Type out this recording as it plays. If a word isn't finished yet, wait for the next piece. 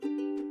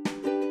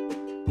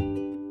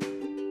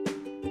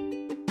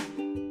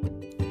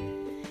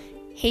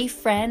Hey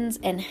friends,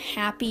 and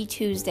happy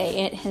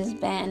Tuesday. It has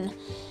been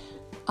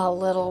a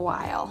little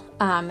while.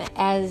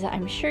 As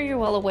I'm sure you're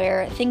well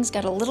aware, things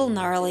got a little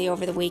gnarly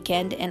over the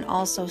weekend and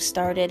also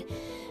started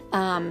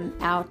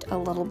out a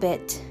little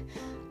bit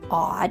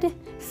odd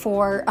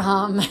for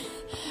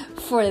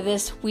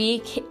this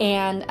week.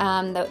 And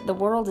the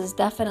world is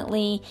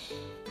definitely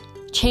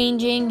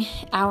changing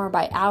hour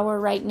by hour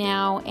right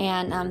now,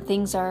 and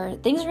things are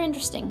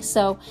interesting.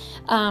 So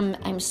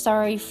I'm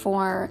sorry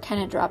for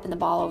kind of dropping the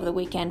ball over the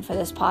weekend for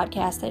this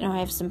podcast. I know I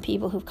have some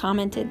people who've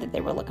commented that they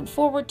were looking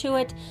forward to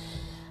it.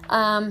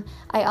 I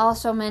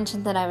also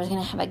mentioned that I was going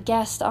to have a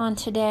guest on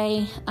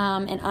today,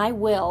 and I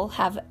will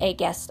have a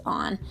guest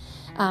on,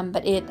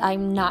 but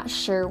I'm not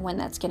sure when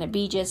that's going to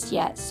be just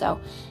yet, so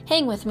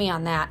hang with me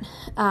on that.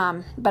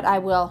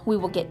 But we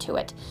will get to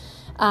it.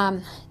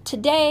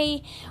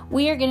 Today,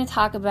 we are going to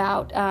talk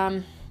about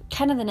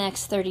kind of the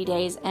next 30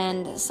 days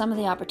and some of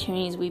the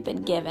opportunities we've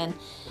been given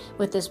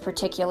with this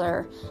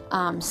particular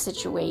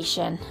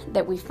situation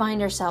that we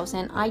find ourselves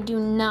in. I do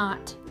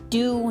not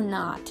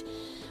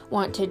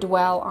want to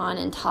dwell on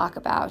and talk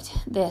about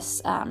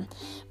this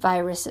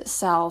virus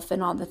itself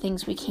and all the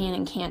things we can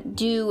and can't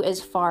do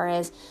as far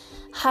as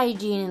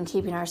hygiene and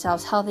keeping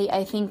ourselves healthy.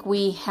 I think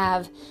we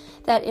have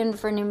that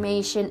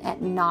information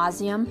at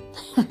nauseum,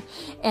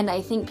 and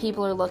I think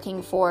people are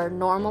looking for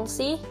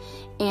normalcy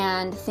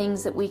and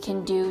things that we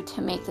can do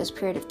to make this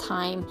period of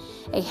time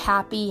a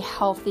happy,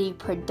 healthy,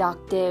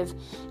 productive,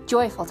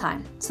 joyful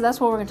time. So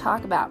that's what we're going to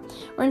talk about.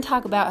 We're going to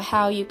talk about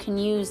how you can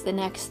use the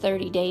next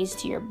 30 days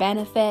to your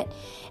benefit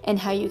and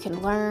how you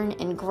can learn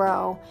and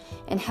grow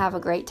and have a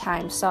great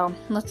time. So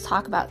let's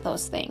talk about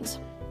those things.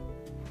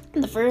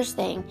 And the first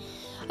thing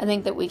I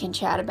think that we can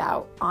chat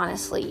about,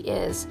 honestly,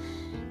 is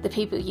the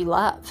people you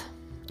love.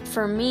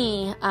 For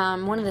me,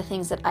 one of the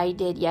things that I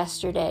did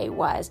yesterday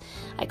was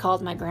I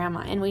called my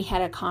grandma and we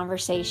had a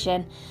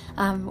conversation.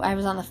 I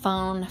was on the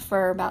phone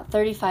for about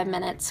 35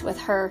 minutes with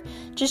her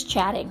just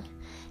chatting.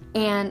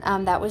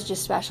 And that was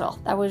just special.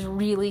 That was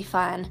really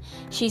fun.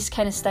 She's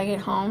kind of stuck at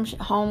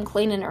home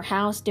cleaning her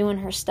house, doing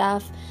her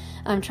stuff,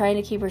 trying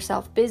to keep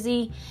herself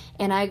busy.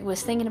 And I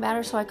was thinking about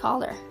her, so I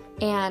called her.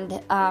 And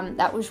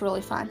that was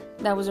really fun.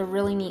 That was a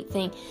really neat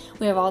thing.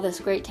 We have all this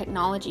great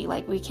technology.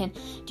 Like we can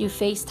do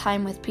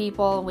FaceTime with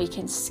people. We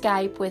can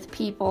Skype with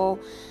people.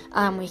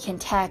 We can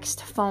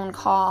text, phone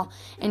call,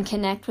 and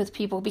connect with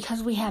people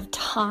because we have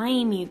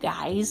time, you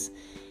guys.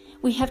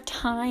 We have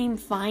time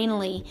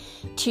finally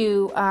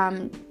to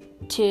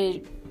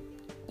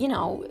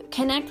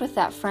connect with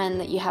that friend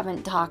that you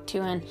haven't talked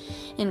to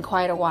in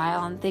quite a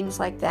while and things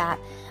like that.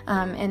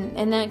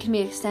 And that can be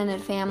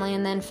extended family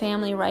and then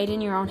family right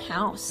in your own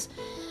house.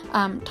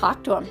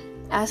 Talk to them.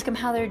 Ask them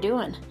how they're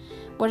doing.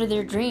 What are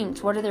their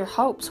dreams? What are their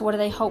hopes? What do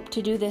they hope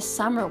to do this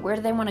summer? Where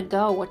do they want to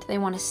go? What do they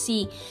want to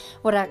see?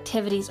 What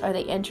activities are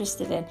they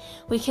interested in?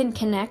 We can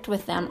connect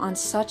with them on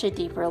such a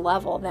deeper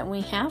level than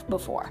we have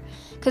before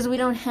because we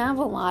don't have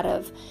a lot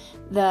of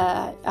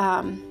the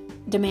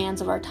demands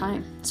of our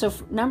time. So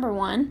number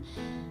one,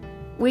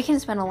 we can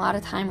spend a lot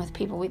of time with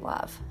people we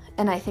love.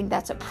 And I think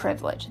that's a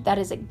privilege. That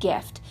is a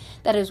gift.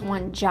 That is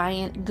one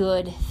giant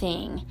good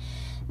thing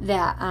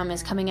that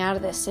is coming out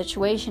of this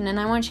situation. And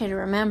I want you to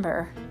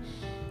remember,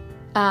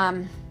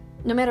 no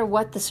matter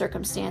what the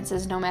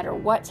circumstances, no matter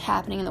what's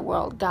happening in the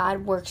world,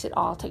 God works it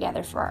all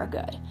together for our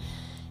good.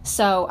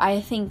 So I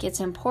think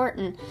it's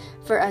important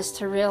for us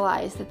to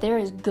realize that there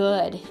is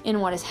good in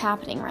what is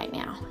happening right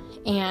now.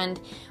 And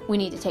we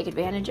need to take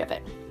advantage of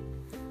it.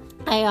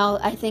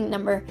 I think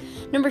number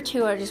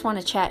two, I just want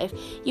to chat. If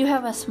you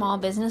have a small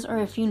business or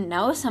if you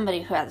know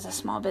somebody who has a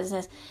small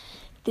business,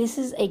 this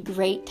is a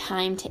great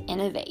time to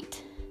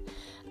innovate.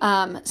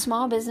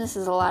 Small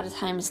businesses a lot of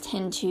times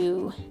tend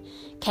to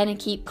kind of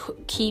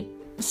keep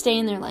stay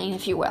in their lane,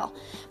 if you will.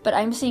 But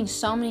I'm seeing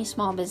so many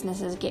small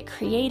businesses get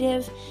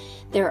creative.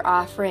 They're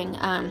offering,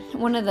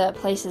 one of the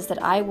places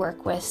that I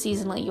work with,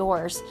 Seasonally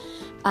Yours,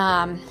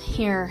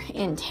 here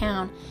in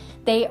town,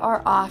 they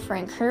are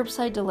offering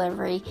curbside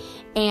delivery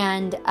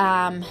and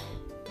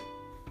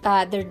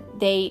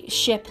they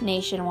ship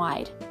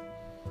nationwide.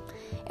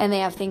 And they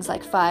have things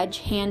like fudge,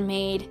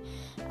 handmade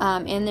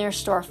in their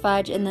store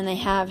fudge. And then they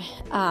have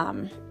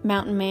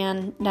Mountain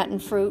Man nut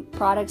and fruit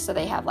products. So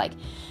they have like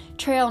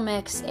trail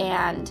mix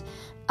and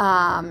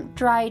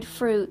dried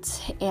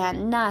fruits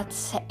and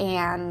nuts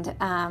and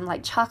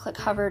like chocolate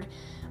covered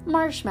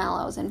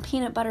marshmallows and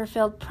peanut butter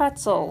filled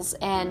pretzels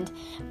and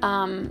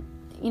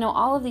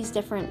all of these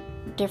different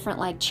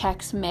like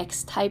Chex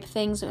Mix type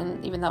things,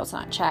 and even though it's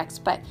not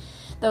Chex, but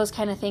those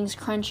kind of things,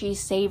 crunchy,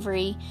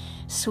 savory,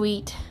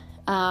 sweet,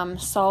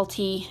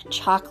 salty,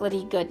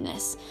 chocolatey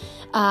goodness.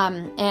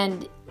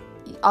 And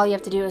all you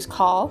have to do is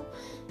call.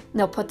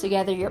 They'll put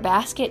together your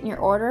basket and your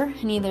order,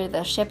 and either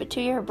they'll ship it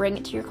to you or bring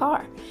it to your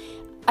car.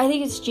 I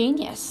think it's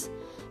genius.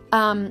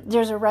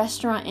 There's a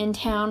restaurant in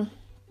town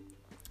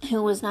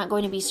who was not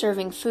going to be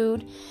serving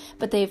food,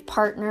 but they've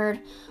partnered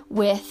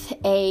with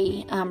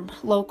a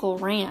local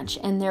ranch,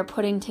 and they're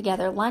putting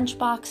together lunch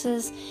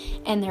boxes,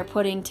 and they're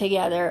putting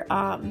together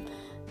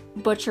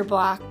butcher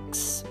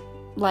blocks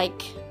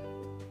like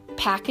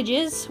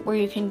packages where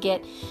you can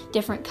get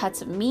different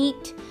cuts of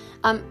meat.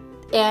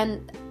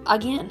 And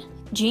again,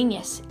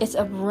 genius. It's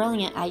a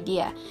brilliant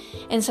idea.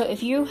 And so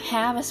if you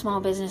have a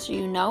small business or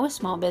you know a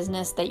small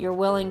business that you're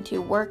willing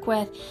to work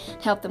with,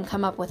 help them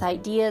come up with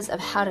ideas of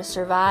how to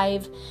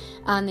survive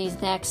on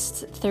these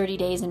next 30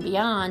 days and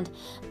beyond,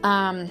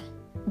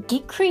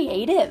 get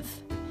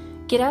creative.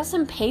 Get out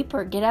some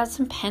paper, get out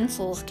some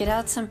pencils, get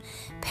out some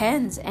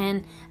pens,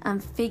 and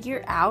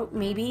figure out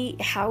maybe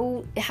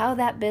how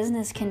that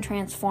business can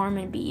transform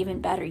and be even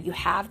better. You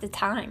have the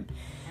time.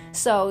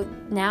 So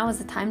now is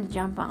the time to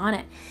jump on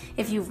it.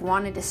 If you've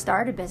wanted to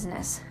start a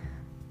business,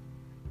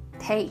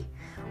 hey,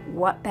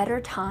 what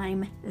better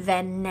time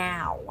than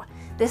now?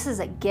 This is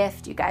a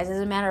gift, you guys. As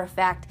a matter of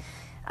fact,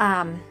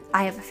 I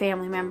have a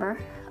family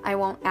member. I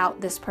won't out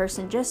this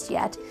person just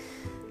yet,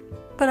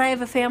 but I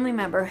have a family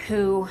member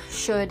who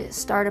should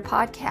start a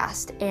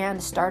podcast and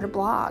start a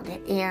blog,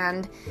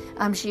 and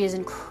she is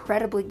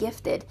incredibly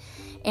gifted.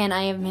 And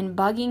I have been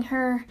bugging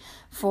her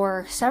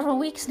for several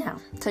weeks now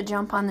to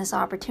jump on this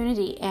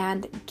opportunity.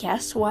 And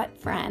guess what,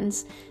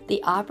 friends?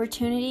 The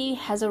opportunity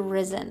has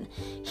arisen.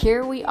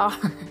 Here we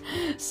are.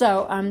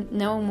 So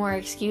no more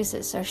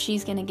excuses. So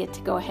she's going to get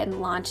to go ahead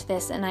and launch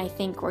this. And I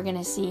think we're going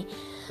to see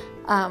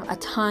a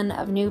ton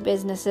of new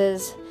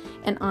businesses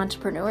and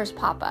entrepreneurs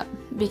pop up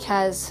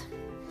because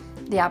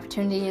the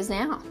opportunity is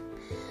now.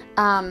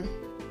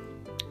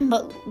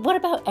 But what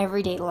about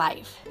everyday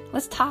life?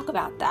 Let's talk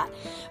about that.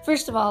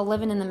 First of all,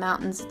 living in the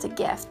mountains, it's a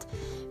gift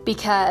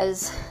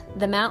because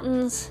the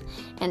mountains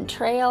and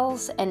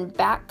trails and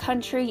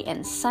backcountry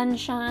and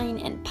sunshine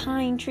and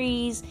pine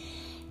trees,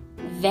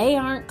 they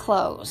aren't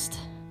closed.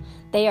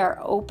 They are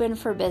open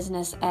for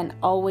business and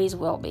always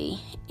will be.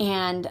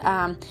 And,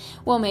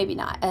 well, maybe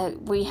not.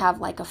 We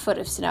have like a foot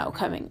of snow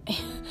coming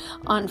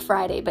on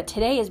Friday, but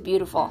today is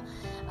beautiful.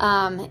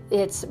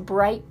 It's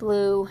bright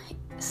blue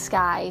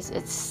skies.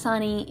 It's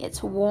sunny.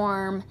 It's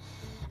warm.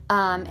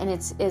 And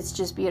it's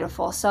just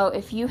beautiful. So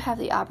if you have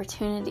the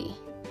opportunity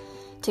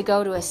to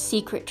go to a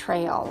secret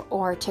trail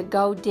or to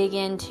go dig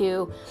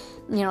into,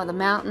 the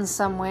mountains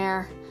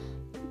somewhere,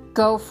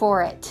 go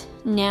for it.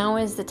 Now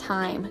is the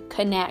time.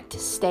 Connect.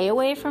 Stay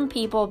away from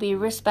people. Be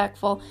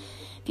respectful.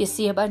 If you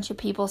see a bunch of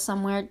people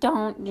somewhere,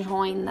 don't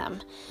join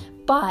them.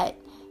 But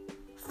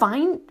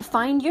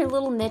find your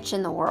little niche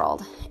in the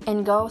world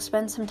and go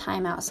spend some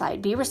time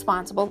outside. Be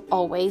responsible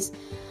always.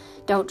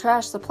 Don't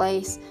trash the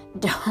place.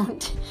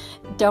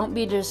 Don't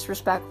be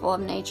disrespectful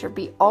of nature.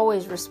 Be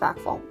always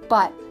respectful.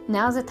 But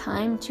now's the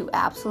time to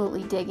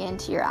absolutely dig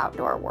into your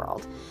outdoor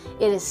world.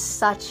 It is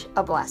such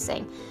a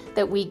blessing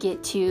that we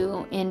get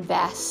to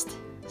invest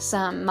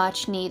some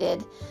much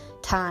needed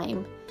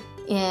time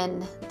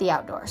in the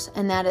outdoors.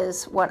 And that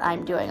is what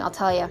I'm doing. I'll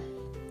tell you,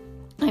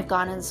 I've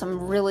gone on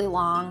some really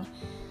long,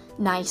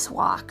 nice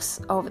walks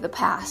over the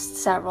past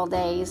several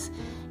days.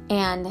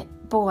 And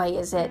boy,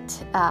 is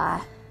it...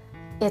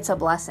 it's a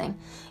blessing.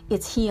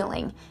 It's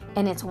healing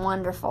and it's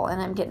wonderful.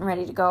 And I'm getting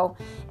ready to go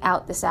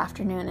out this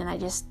afternoon and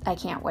I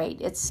can't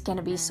wait. It's going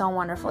to be so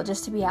wonderful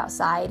just to be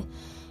outside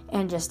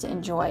and just to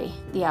enjoy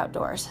the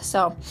outdoors.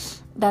 So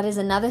that is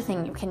another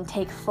thing you can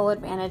take full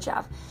advantage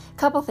of. A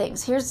couple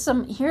things. Here's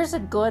a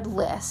good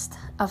list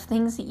of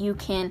things that you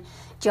can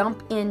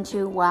jump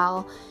into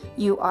while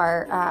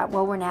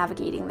we're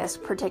navigating this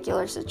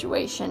particular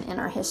situation in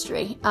our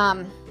history.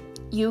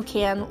 You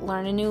can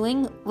learn a new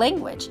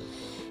language.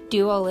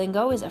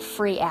 Duolingo is a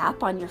free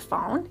app on your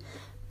phone.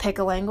 Pick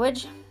a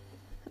language,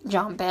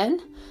 jump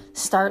in,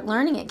 start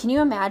learning it. Can you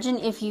imagine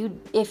if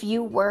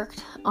you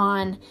worked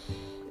on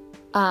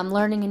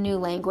learning a new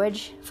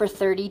language for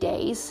 30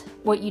 days,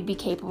 what you'd be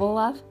capable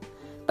of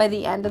by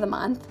the end of the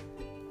month?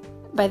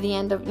 By the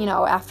end of,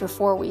 after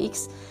 4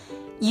 weeks,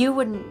 you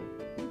would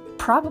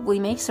probably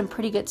make some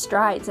pretty good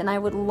strides, and I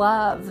would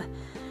love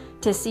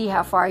to see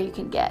how far you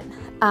can get.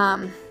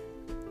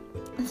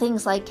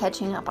 Things like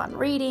catching up on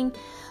reading,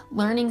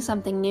 learning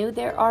something new.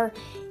 There are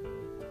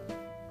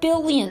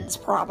billions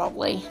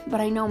probably, but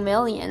I know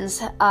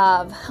millions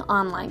of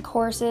online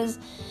courses.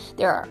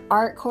 There are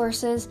art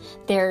courses.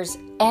 There's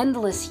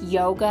endless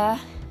yoga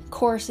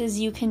courses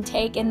you can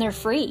take, and they're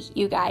free,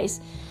 you guys.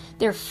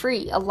 They're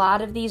free. A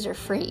lot of these are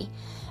free.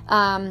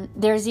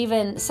 There's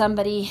even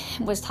somebody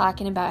was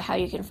talking about how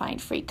you can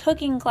find free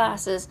cooking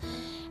classes,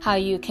 how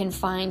you can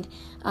find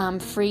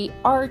free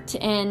art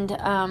and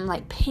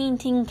like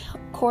painting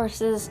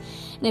courses.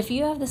 And if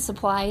you have the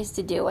supplies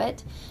to do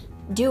it,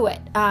 do it.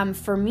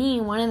 For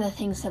me, one of the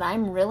things that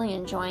I'm really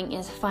enjoying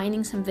is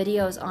finding some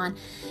videos on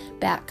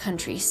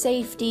backcountry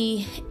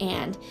safety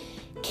and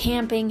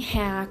camping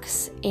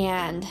hacks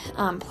and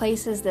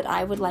places that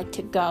I would like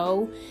to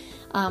go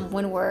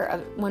when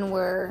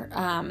we're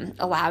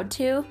allowed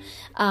to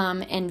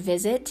and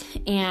visit,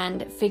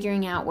 and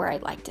figuring out where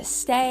I'd like to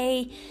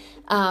stay.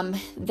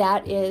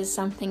 That is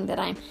something that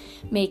I'm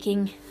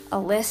making a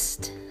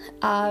list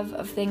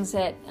of things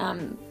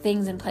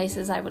and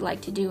places I would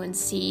like to do and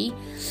see.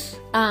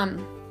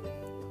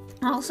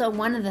 Also,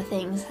 one of the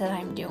things that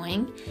I'm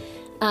doing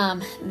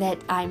that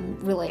I'm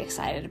really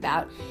excited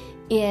about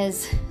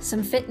is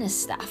some fitness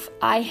stuff.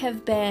 I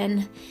have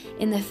been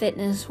in the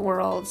fitness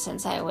world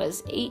since I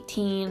was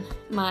 18.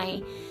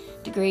 My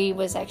degree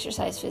was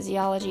exercise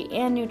physiology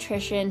and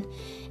nutrition.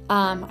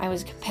 I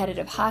was a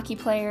competitive hockey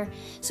player.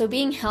 So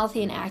being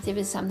healthy and active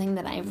is something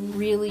that I've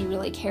really,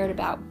 really cared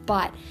about.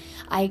 But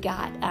I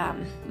got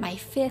my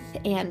fifth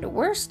and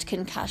worst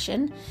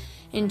concussion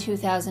in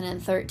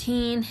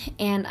 2013,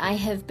 and I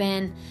have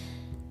been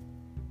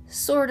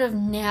sort of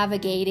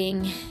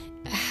navigating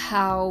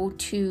how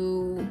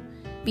to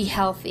be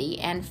healthy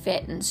and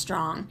fit and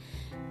strong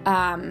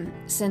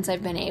since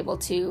I've been able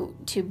to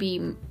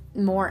be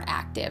more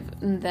active.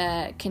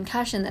 The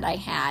concussion that I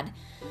had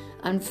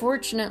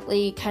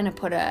unfortunately kind of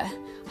put a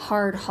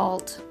hard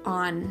halt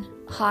on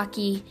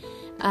hockey,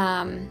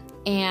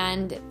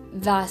 and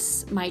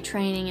thus my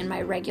training and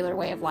my regular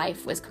way of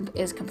life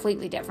is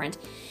completely different.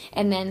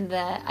 And then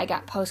I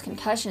got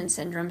post-concussion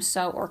syndrome,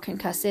 or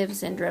concussive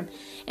syndrome,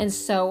 and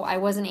so I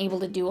wasn't able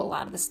to do a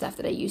lot of the stuff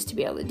that I used to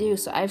be able to do.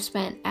 So I've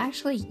spent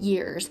actually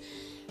years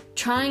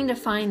trying to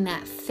find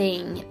that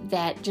thing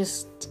that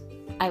just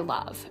I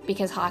love,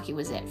 because hockey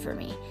was it for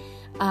me.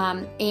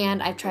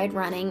 And I've tried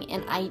running,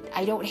 and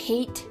I don't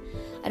hate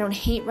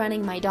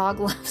running. My dog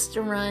loves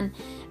to run,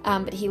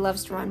 but he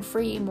loves to run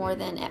free more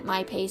than at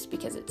my pace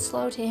because it's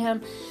slow to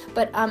him.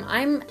 But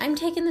I'm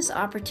taking this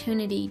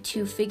opportunity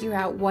to figure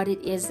out what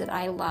it is that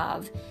I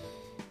love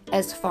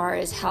as far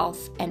as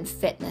health and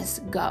fitness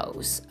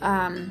goes.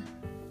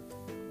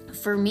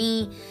 For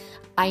me,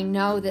 I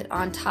know that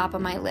on top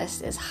of my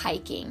list is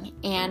hiking,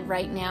 and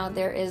right now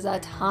there is a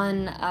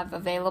ton of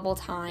available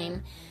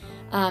time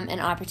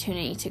and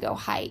opportunity to go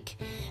hike.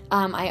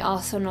 I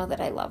also know that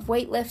I love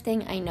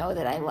weightlifting. I know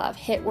that I love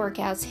HIIT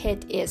workouts.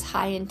 HIIT is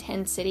high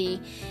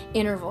intensity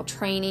interval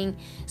training.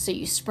 So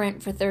you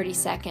sprint for 30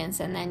 seconds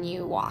and then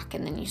you walk,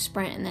 and then you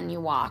sprint and then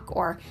you walk,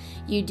 or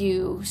you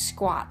do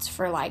squats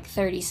for like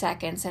 30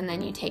 seconds and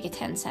then you take a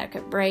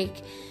 10-second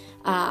break.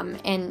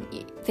 And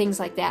things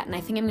like that. And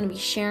I think I'm going to be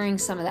sharing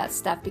some of that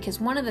stuff, because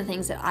one of the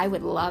things that I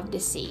would love to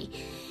see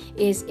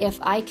is if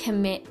I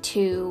commit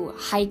to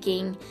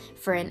hiking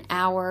for an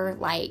hour,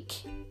 like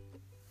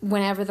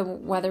whenever the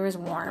weather is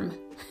warm,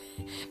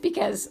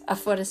 because a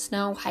foot of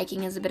snow,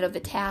 hiking is a bit of a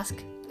task.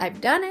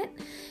 I've done it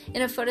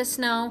in a foot of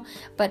snow,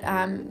 but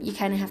you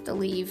kind of have to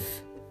leave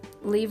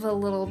a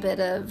little bit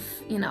of,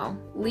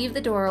 leave the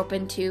door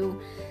open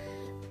to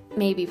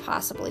maybe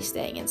possibly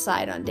staying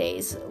inside on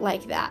days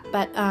like that.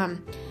 But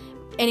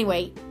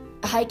anyway,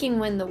 hiking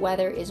when the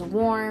weather is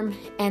warm,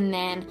 and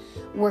then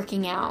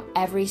working out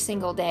every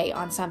single day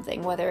on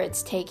something, whether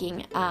it's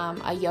taking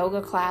a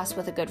yoga class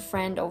with a good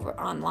friend over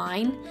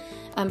online.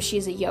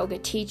 She's a yoga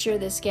teacher,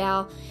 this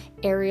gal,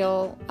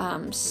 Ariel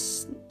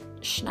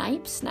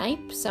Snipe,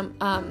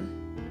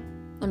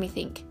 let me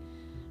think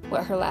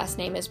what her last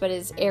name is, but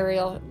it's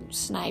Ariel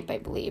Snipe, I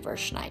believe, or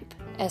Schnipe,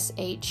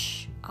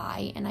 SHINIPE.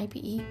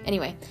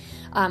 Anyway,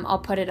 I'll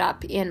put it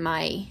up in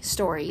my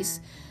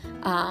stories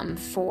on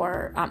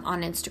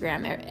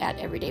Instagram at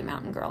Everyday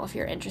Mountain Girl if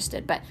you're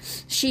interested. But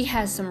she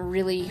has some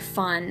really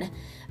fun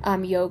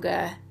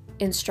yoga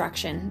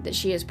instruction that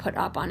she has put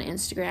up on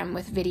Instagram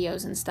with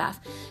videos and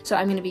stuff. So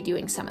I'm going to be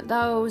doing some of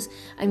those.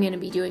 I'm going to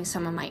be doing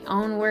some of my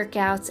own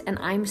workouts, and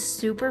I'm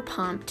super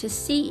pumped to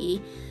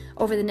see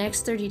over the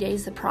next 30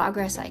 days the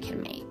progress I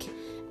can make.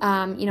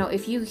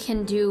 If you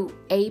can do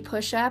a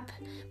push-up,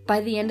 by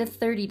the end of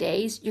 30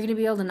 days, you're going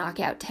to be able to knock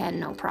out 10,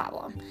 no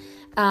problem.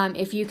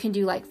 If you can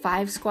do like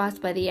 5 squats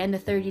by the end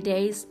of 30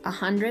 days,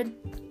 100,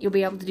 you'll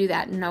be able to do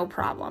that, no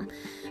problem.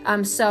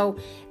 So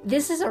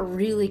this is a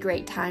really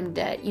great time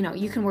to,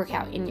 you can work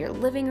out in your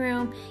living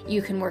room,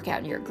 you can work out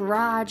in your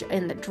garage,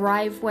 in the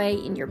driveway,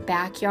 in your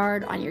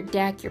backyard, on your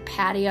deck, your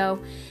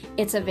patio.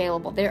 It's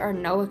available. There are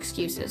no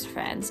excuses,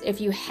 friends.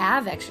 If you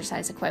have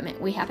exercise equipment,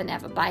 we happen to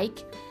have a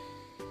bike,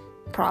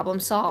 problem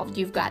solved.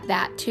 You've got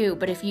that too.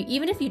 But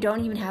even if you don't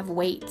even have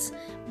weights,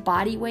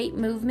 body weight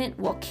movement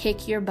will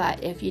kick your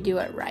butt if you do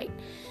it right.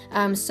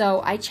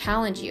 So I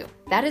challenge you.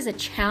 That is a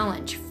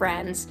challenge,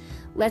 friends.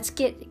 Let's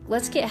get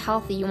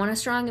healthy. You want a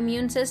strong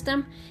immune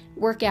system?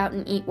 Work out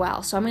and eat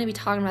well. So I'm going to be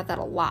talking about that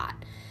a lot.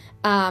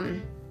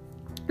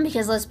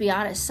 Because let's be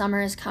honest,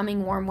 summer is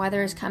coming, warm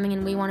weather is coming,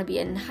 and we want to be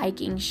in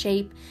hiking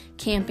shape,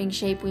 camping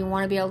shape. We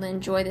want to be able to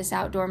enjoy this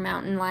outdoor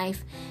mountain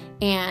life,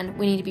 and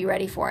we need to be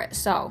ready for it.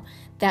 So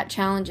that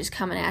challenge is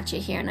coming at you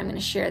here, and I'm going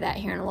to share that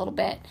here in a little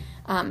bit,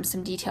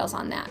 some details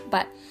on that.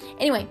 But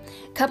anyway,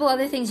 a couple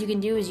other things you can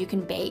do is you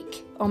can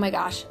bake. Oh my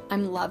gosh,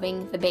 I'm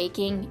loving the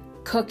baking,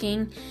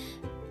 cooking.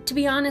 To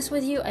be honest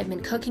with you, I've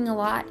been cooking a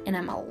lot, and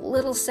I'm a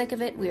little sick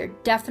of it. We are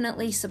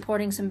definitely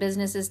supporting some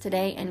businesses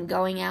today and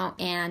going out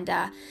and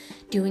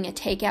doing a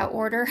takeout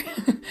order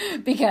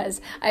because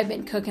I've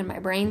been cooking my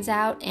brains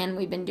out, and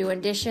we've been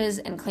doing dishes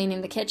and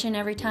cleaning the kitchen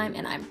every time,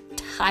 and I'm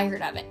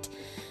tired of it.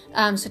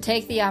 So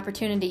take the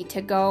opportunity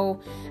to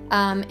go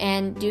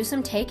and do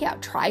some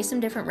takeout. Try some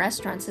different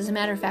restaurants. As a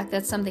matter of fact,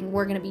 that's something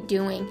we're going to be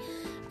doing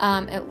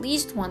at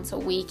least once a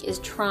week, is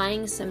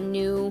trying some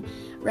new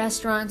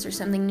restaurants or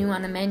something new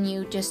on the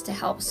menu just to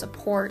help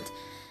support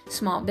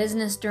small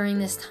business during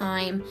this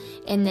time,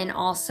 and then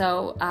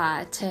also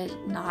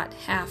to not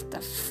have to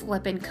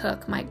flip and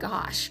cook. My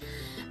gosh.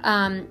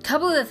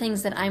 Couple of the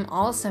things that I'm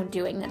also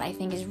doing that I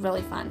think is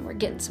really fun. We're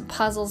getting some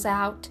puzzles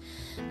out,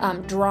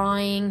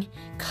 drawing,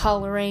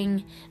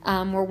 coloring.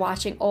 We're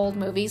watching old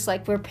movies.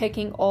 Like, we're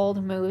picking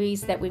old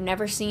movies that we've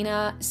never seen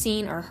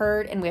or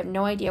heard, and we have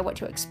no idea what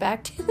to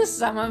expect.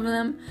 Some of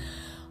them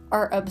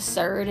are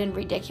absurd and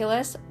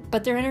ridiculous,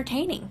 but they're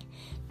entertaining.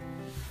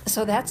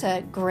 So that's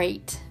a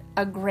great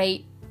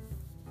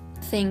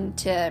thing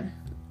to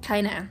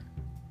kind of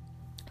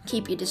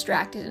keep you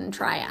distracted and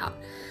try out.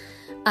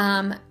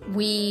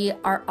 We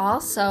are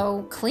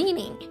also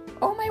cleaning.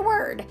 Oh my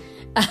word.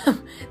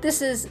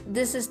 This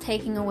is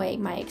taking away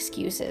my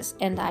excuses,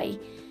 and I'll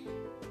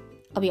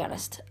be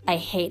honest, I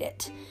hate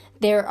it.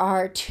 There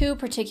are 2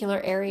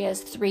 particular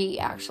areas, 3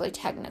 actually,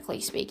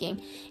 technically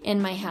speaking,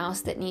 in my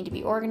house that need to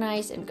be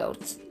organized and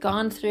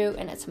gone through,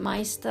 and it's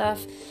my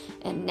stuff,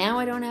 and now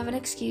I don't have an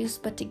excuse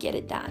but to get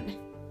it done.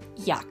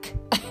 Yuck.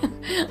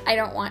 I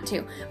don't want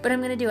to, but I'm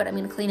going to do it. I'm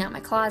going to clean out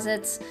my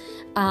closets,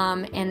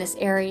 and this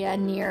area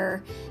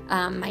near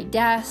my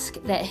desk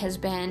that has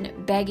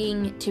been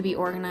begging to be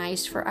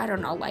organized for, I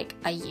don't know, like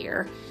a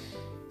year.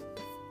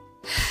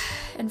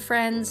 And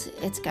friends,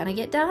 it's going to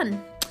get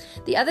done.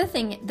 The other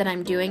thing that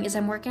I'm doing is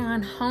I'm working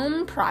on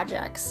home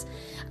projects.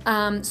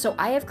 So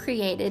I have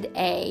created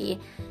a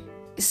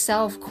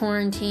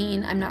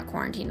self-quarantine. I'm not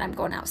quarantined. I'm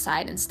going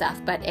outside and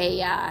stuff, but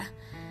a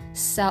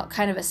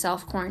kind of a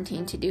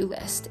self-quarantine to-do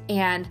list.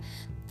 And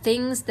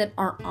things that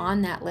are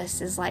on that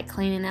list is like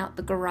cleaning out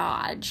the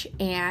garage.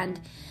 And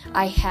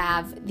I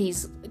have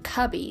these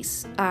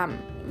cubbies.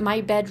 My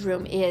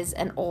bedroom is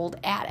an old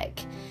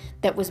attic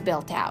that was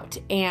built out,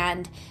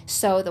 and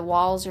so the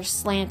walls are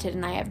slanted,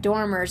 and I have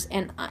dormers,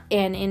 and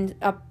in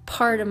a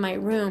part of my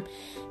room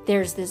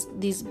there's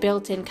these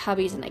built-in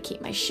cubbies, and I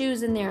keep my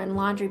shoes in there and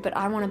laundry, but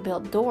I want to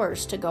build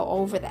doors to go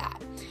over that.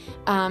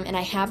 And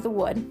I have the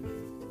wood,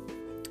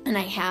 and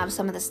I have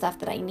some of the stuff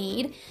that I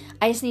need.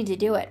 I just need to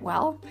do it.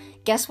 Well,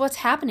 guess what's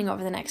happening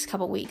over the next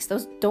couple weeks?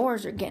 Those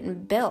doors are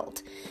getting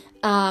built.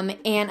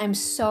 And I'm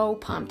so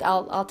pumped.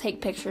 I'll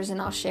take pictures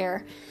and I'll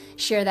share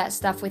that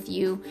stuff with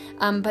you.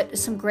 But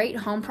some great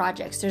home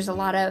projects. There's a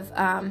lot of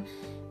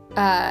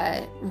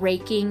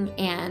raking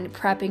and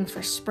prepping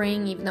for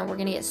spring, even though we're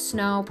going to get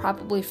snow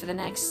probably for the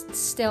next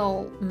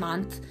still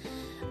month.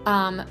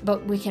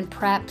 But we can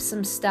prep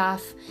some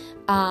stuff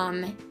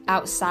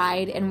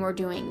outside, and we're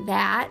doing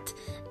that.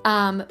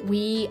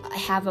 We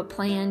have a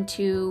plan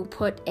to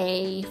put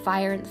a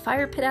fire in the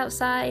fire pit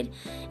outside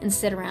and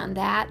sit around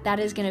that. That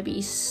is going to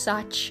be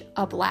such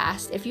a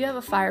blast. If you have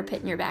a fire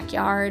pit in your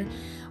backyard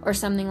or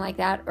something like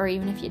that, or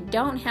even if you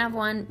don't have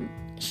one,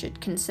 you should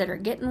consider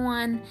getting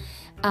one,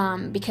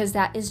 because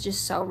that is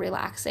just so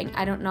relaxing.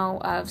 I don't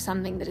know of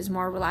something that is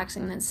more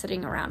relaxing than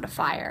sitting around a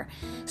fire.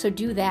 So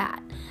do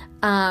that.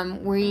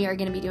 We are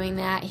going to be doing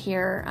that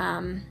here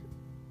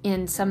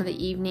in some of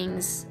the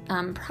evenings,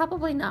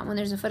 probably not when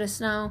there's a foot of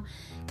snow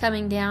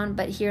coming down,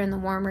 but here in the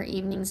warmer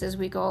evenings as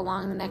we go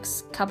along the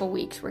next couple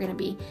weeks, we're going to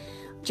be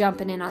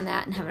jumping in on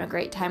that and having a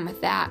great time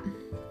with that.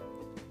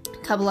 A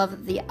couple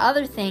of the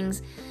other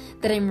things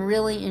that I'm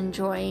really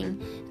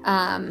enjoying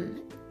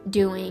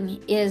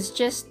doing is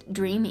just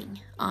dreaming,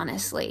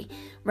 honestly.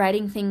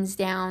 Writing things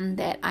down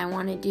that I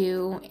want to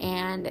do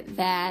and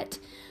that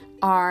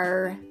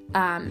are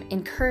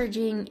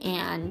encouraging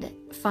and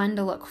fun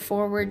to look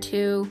forward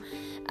to.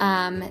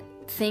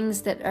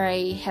 Things that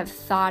I have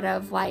thought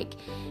of, like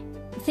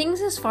things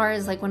as far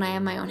as like when I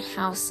have my own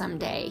house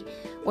someday,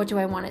 what do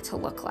I want it to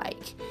look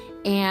like?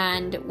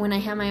 And when I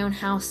have my own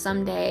house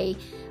someday,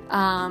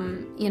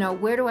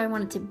 where do I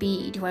want it to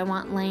be? Do I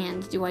want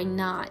land? Do I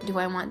not? Do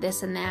I want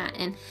this and that?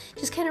 And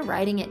just kind of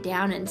writing it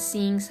down and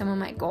seeing some of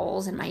my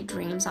goals and my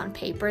dreams on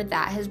paper,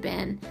 that has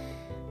been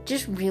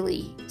just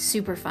really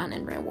super fun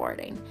and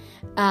rewarding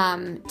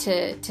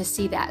to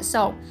see that.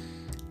 So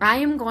I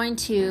am going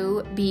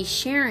to be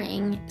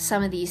sharing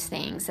some of these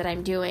things that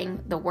I'm doing,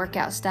 the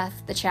workout stuff,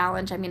 the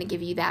challenge. I'm going to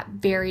give you that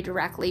very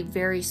directly,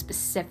 very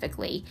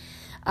specifically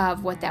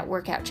of what that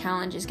workout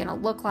challenge is going to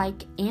look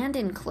like and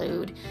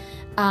include.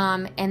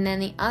 And then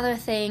the other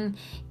thing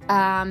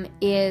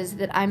is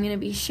that I'm going to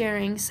be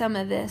sharing some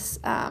of this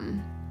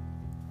kind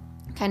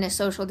of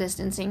social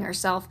distancing or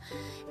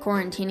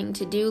self-quarantining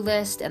to-do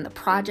list and the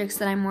projects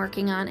that I'm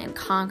working on and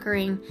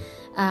conquering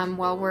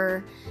while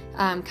we're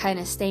kind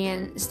of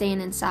staying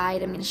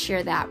inside. I'm going to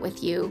share that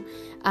with you.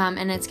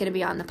 And it's going to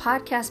be on the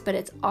podcast, but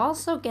it's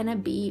also going to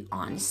be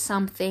on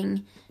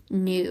something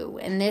new.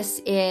 And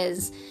this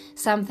is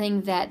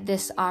something that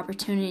this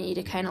opportunity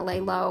to kind of lay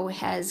low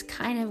has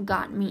kind of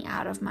gotten me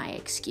out of my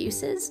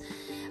excuses,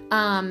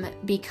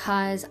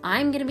 because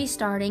I'm going to be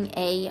starting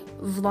a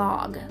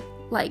vlog,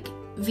 like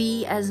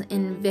V as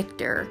in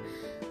Victor,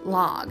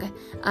 log,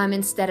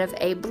 instead of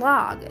a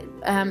blog.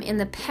 In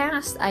the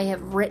past, I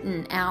have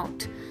written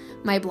out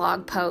my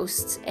blog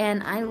posts,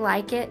 and I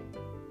like it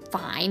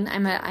fine.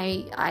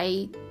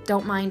 I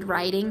don't mind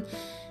writing,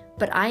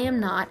 but I am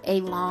not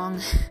a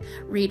long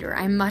reader.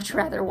 I much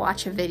rather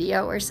watch a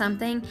video or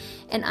something,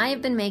 and I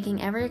have been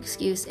making every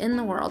excuse in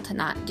the world to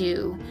not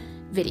do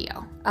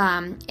video.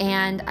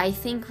 And I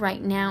think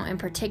right now in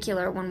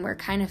particular, when we're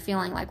kind of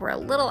feeling like we're a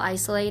little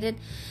isolated,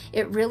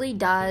 it really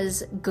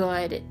does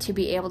good to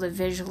be able to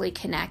visually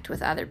connect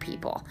with other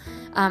people.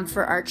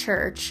 For our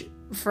church,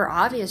 for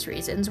obvious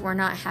reasons, we're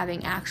not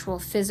having actual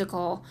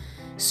physical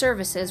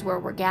services where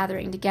we're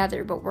gathering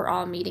together, but we're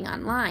all meeting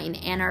online.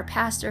 And our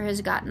pastor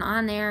has gotten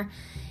on there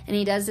and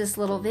he does this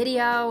little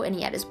video, and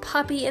he had his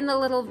puppy in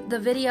the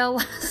video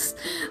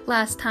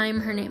last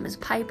time. Her name is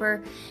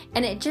Piper,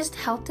 and it just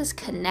helped us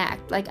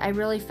connect. Like, I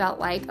really felt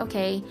like,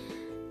 okay,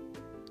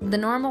 the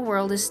normal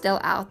world is still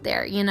out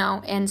there,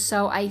 and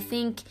so I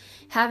think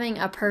having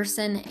a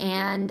person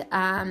and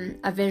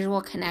a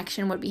visual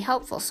connection would be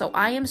helpful. So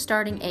I am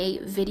starting a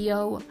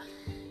video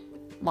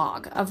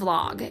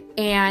vlog,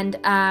 and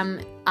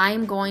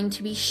I'm going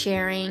to be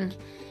sharing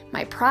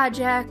my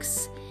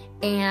projects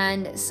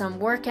and some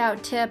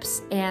workout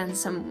tips and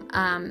some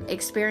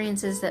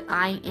experiences that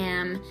I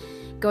am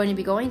going to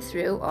be going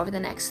through over the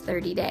next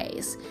 30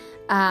 days.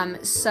 And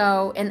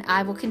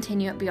I will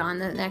continue it beyond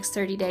the next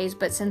 30 days,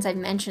 but since I've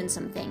mentioned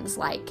some things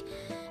like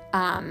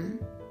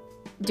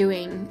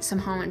doing some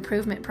home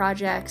improvement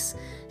projects,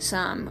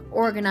 some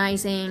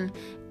organizing,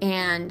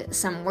 and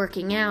some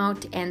working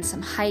out, and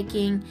some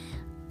hiking,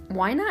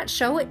 why not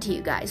show it to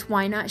you guys?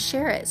 Why not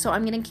share it? So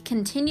I'm going to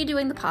continue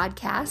doing the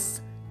podcasts,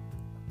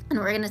 and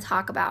we're going to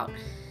talk about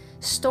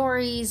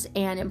stories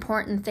and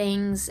important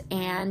things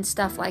and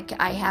stuff like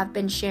I have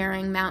been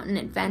sharing mountain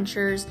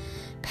adventures,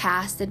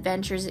 past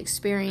adventures,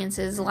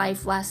 experiences,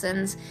 life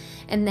lessons.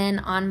 And then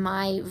on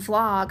my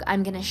vlog,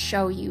 I'm going to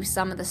show you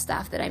some of the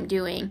stuff that I'm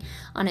doing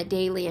on a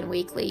daily and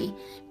weekly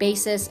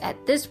basis.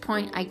 At this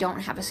point, I don't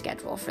have a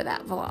schedule for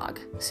that vlog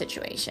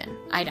situation.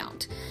 I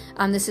don't.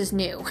 This is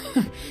new.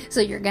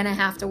 So you're going to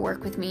have to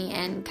work with me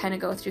and kind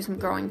of go through some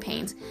growing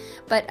pains.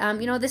 But,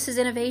 this is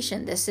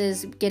innovation. This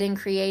is getting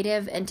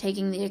creative and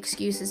taking the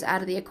excuses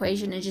out of the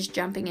equation and just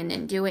jumping in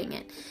and doing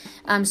it.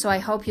 So I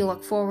hope you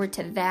look forward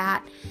to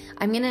that.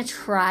 I'm going to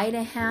try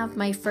to have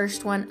my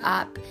first one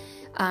up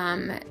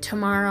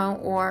tomorrow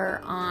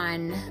or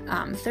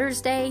on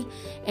Thursday,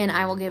 and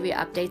I will give you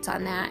updates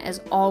on that.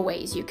 As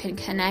always, you can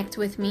connect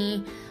with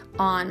me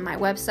on my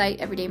website,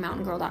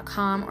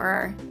 everydaymountaingirl.com,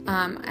 or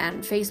on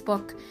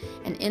Facebook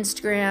and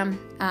Instagram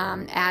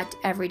at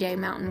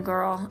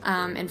everydaymountaingirl,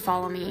 and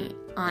follow me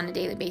on a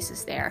daily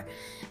basis there.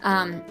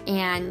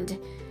 And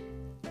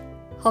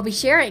I'll be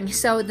sharing.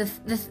 So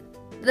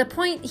the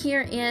point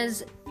here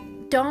is,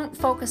 don't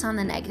focus on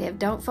the negative.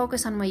 Don't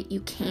focus on what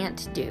you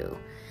can't do,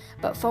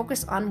 but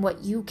focus on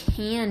what you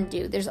can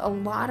do. There's a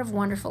lot of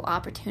wonderful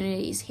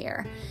opportunities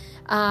here.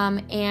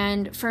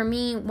 And for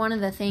me, one of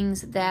the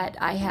things that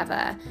I have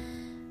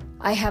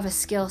a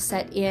skill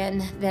set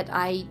in that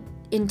I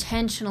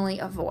intentionally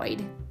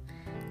avoid,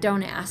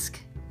 don't ask,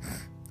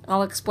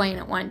 I'll explain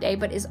it one day,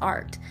 but is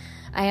art.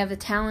 I have a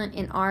talent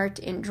in art,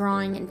 in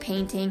drawing and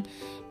painting,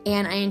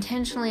 and I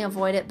intentionally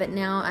avoid it, but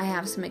now I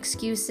have some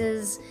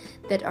excuses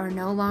that are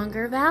no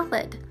longer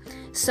valid.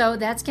 So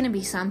that's going to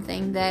be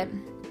something that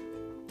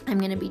I'm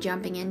going to be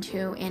jumping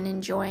into and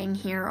enjoying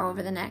here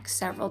over the next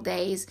several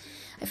days.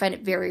 I find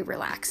it very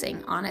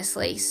relaxing,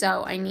 honestly.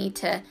 So I need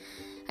to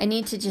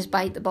just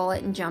bite the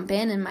bullet and jump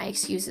in, and my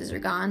excuses are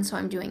gone. So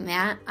I'm doing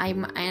that. I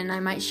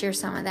might share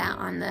some of that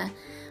on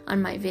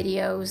my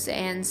videos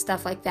and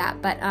stuff like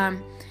that. But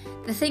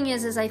the thing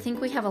is I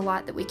think we have a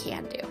lot that we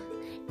can do.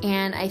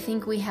 And I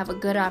think we have a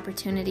good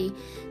opportunity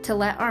to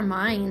let our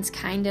minds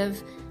kind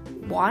of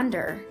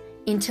wander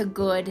into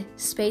good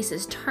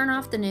spaces. Turn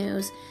off the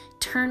news,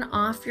 turn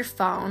off your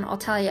phone. I'll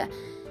tell you,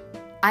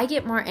 I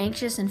get more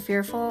anxious and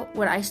fearful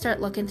when I start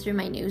looking through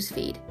my news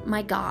feed.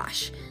 My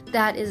gosh,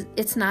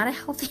 it's not a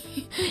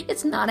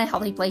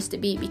healthy place to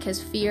be,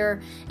 because fear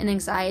and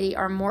anxiety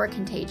are more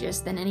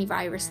contagious than any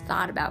virus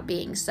thought about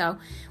being. So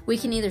we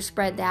can either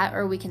spread that,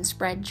 or we can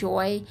spread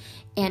joy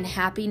and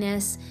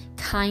happiness,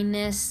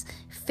 kindness,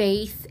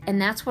 faith,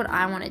 and that's what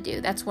I want to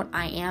do. That's what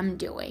I am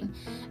doing.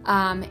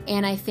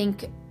 And I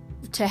think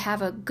to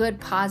have a good,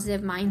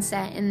 positive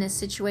mindset in this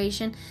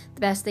situation,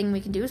 the best thing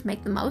we can do is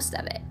make the most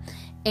of it.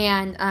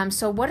 And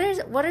so what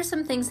are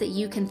some things that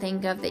you can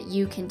think of that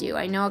you can do?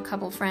 I know a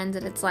couple friends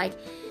that it's like,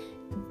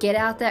 get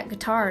out that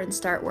guitar and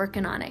start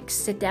working on it.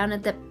 Sit down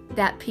at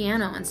that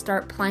piano and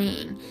start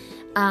playing.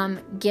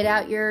 Get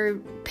out your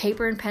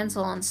paper and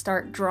pencil and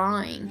start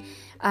drawing.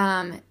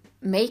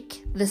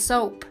 Make the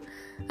soap.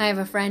 I have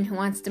a friend who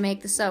wants to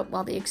make the soap.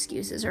 Well, the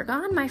excuses are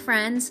gone, my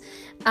friends.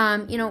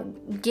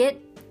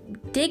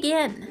 Dig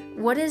in.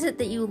 What is it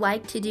that you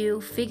like to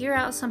do? Figure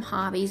out some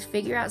hobbies,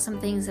 figure out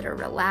some things that are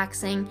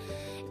relaxing,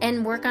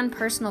 and work on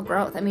personal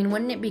growth. I mean,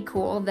 wouldn't it be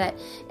cool that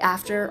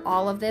after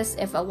all of this,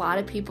 if a lot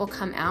of people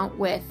come out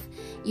with,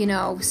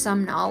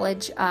 some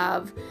knowledge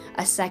of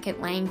a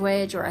second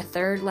language or a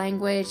third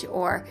language,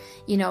 or,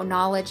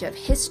 knowledge of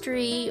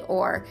history,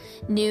 or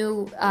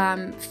new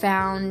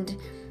found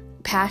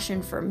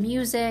passion for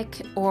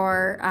music,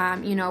 or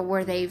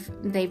where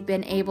they've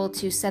been able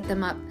to set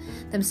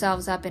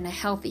themselves up in a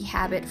healthy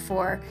habit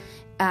for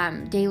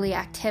daily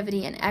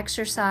activity and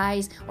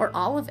exercise, or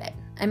all of it.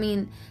 I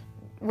mean,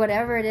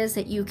 whatever it is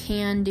that you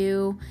can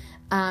do,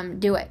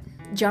 do it.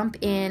 Jump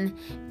in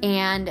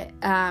and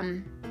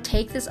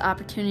take this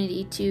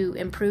opportunity to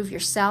improve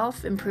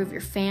yourself, improve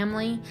your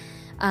family,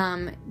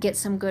 get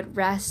some good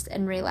rest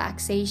and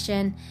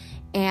relaxation,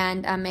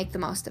 and make the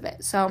most of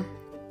it. So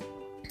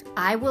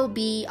I will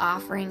be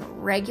offering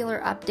regular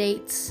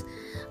updates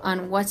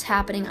on what's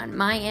happening on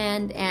my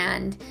end,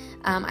 and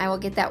I will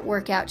get that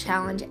workout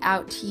challenge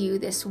out to you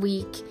this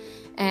week.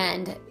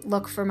 And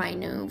look for my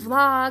new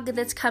vlog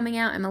that's coming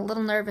out. I'm a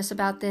little nervous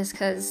about this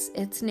because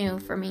it's new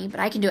for me, but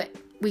I can do it.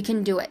 We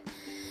can do it.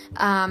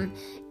 And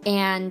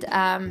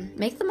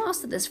make the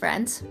most of this,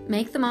 friends.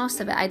 Make the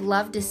most of it. I'd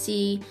love to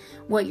see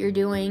what you're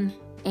doing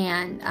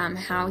and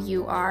how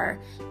you are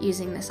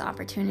using this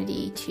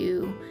opportunity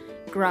to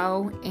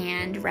grow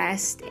and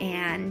rest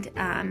and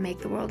make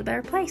the world a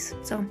better place.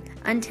 So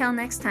until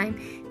next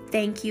time,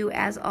 thank you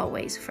as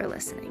always for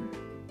listening.